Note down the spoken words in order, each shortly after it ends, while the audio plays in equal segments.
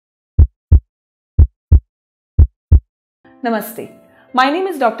Namaste. My name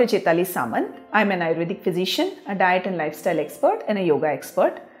is Dr. Chetali Samant. I'm an Ayurvedic physician, a diet and lifestyle expert and a yoga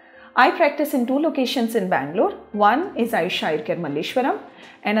expert. I practice in two locations in Bangalore. One is Ayush Ayurcare Malleshwaram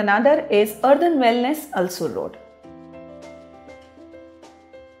and another is Earthen Wellness, Alsur Road.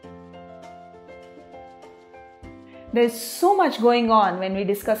 There's so much going on when we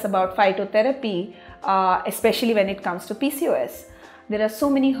discuss about phytotherapy, especially when it comes to PCOS. There are so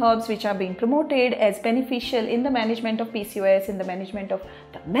many herbs which are being promoted as beneficial in the management of PCOS, in the management of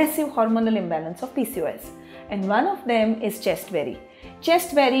the massive hormonal imbalance of PCOS. And one of them is chasteberry.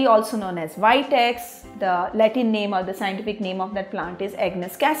 Chasteberry, also known as Vitex, the Latin name or the scientific name of that plant is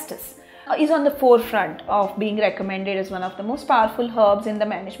Agnus castus, is on the forefront of being recommended as one of the most powerful herbs in the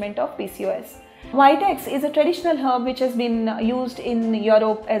management of PCOS. Vitex is a traditional herb which has been used in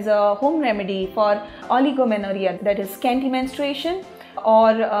Europe as a home remedy for oligomenorrhea, that is scanty menstruation,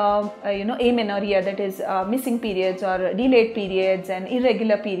 or amenorrhea, that is missing periods or delayed periods and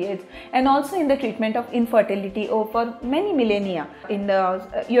irregular periods, and also in the treatment of infertility over many millennia in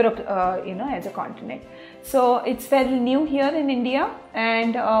the Europe as a continent. So it's fairly new here in India,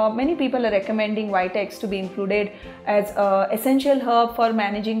 and many people are recommending Vitex to be included as an essential herb for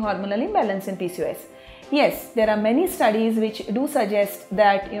managing hormonal imbalance in PCOS. Yes, there are many studies which do suggest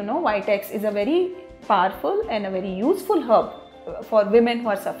that Vitex is a very powerful and a very useful herb for women who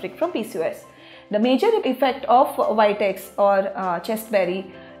are suffering from PCOS. The major effect of Vitex or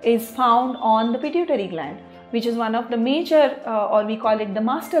chasteberry is found on the pituitary gland, which is one of the major or we call it the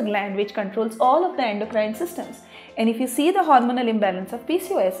master gland, which controls all of the endocrine systems. And if you see the hormonal imbalance of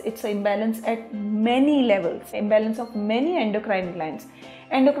PCOS, it's an imbalance at many levels, imbalance of many endocrine glands.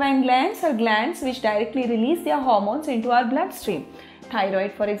 Endocrine glands are glands which directly release their hormones into our bloodstream.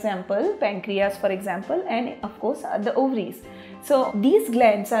 Thyroid, for example, pancreas, for example, and of course the ovaries. So these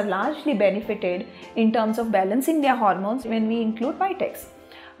glands are largely benefited in terms of balancing their hormones when we include Vitex.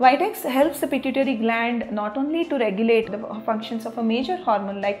 Vitex helps the pituitary gland not only to regulate the functions of a major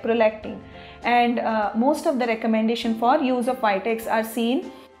hormone like prolactin, and most of the recommendation for use of Vitex are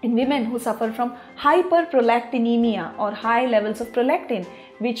seen in women who suffer from hyperprolactinemia or high levels of prolactin,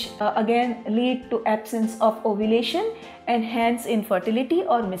 which again lead to absence of ovulation and hence infertility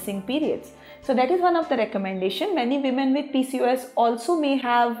or missing periods. So that is one of the recommendation. Many women with PCOS also may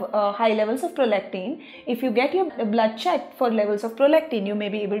have high levels of prolactin. If you get your blood checked for levels of prolactin, you may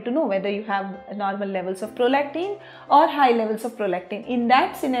be able to know whether you have normal levels of prolactin or high levels of prolactin. In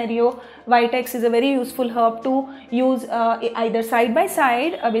that scenario, Vitex is a very useful herb to use either side by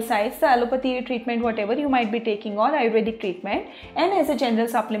side besides the allopathic treatment, whatever you might be taking, or ayurvedic treatment, and as a general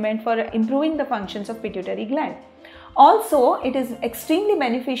supplement for improving the functions of pituitary gland. Also, it is extremely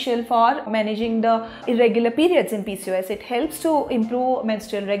beneficial for managing the irregular periods in PCOS. It helps to improve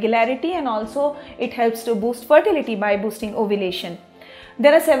menstrual regularity, and also it helps to boost fertility by boosting ovulation.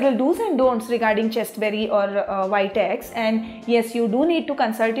 There are several do's and don'ts regarding chasteberry or Vitex, and yes, you do need to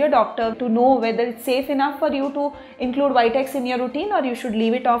consult your doctor to know whether it's safe enough for you to include Vitex in your routine or you should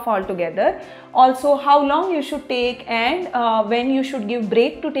leave it off altogether. Also, how long you should take and when you should give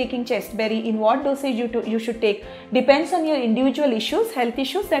break to taking chasteberry, in what dosage you should take, depends on your individual issues, health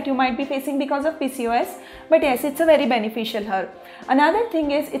issues that you might be facing because of PCOS. But yes, it's a very beneficial herb. Another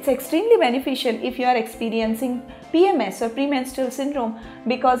thing is, it's extremely beneficial if you are experiencing PMS or premenstrual syndrome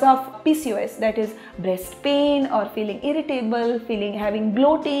because of PCOS, that is breast pain or feeling irritable, having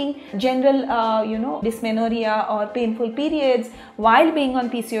bloating, general dysmenorrhea or painful periods while being on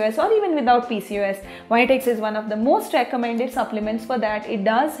PCOS or even without PCOS. Vitex is one of the most recommended supplements for that. It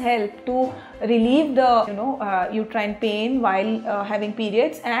does help to relieve the uterine pain while having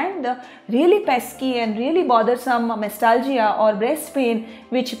periods, and the really pesky and really bothersome mastalgia or breast pain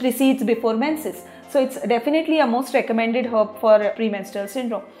which precedes before menses. So it's definitely a most recommended herb for premenstrual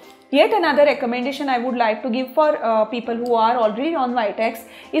syndrome. Yet another recommendation I would like to give for people who are already on Vitex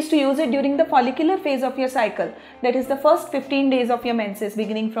is to use it during the follicular phase of your cycle. That is the first 15 days of your menses,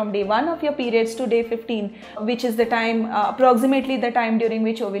 beginning from day 1 of your periods to day 15, which is the time, approximately the time during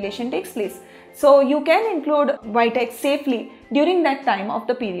which ovulation takes place. So you can include Vitex safely during that time of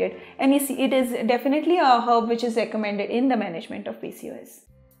the period, and you see, it is definitely a herb which is recommended in the management of PCOS.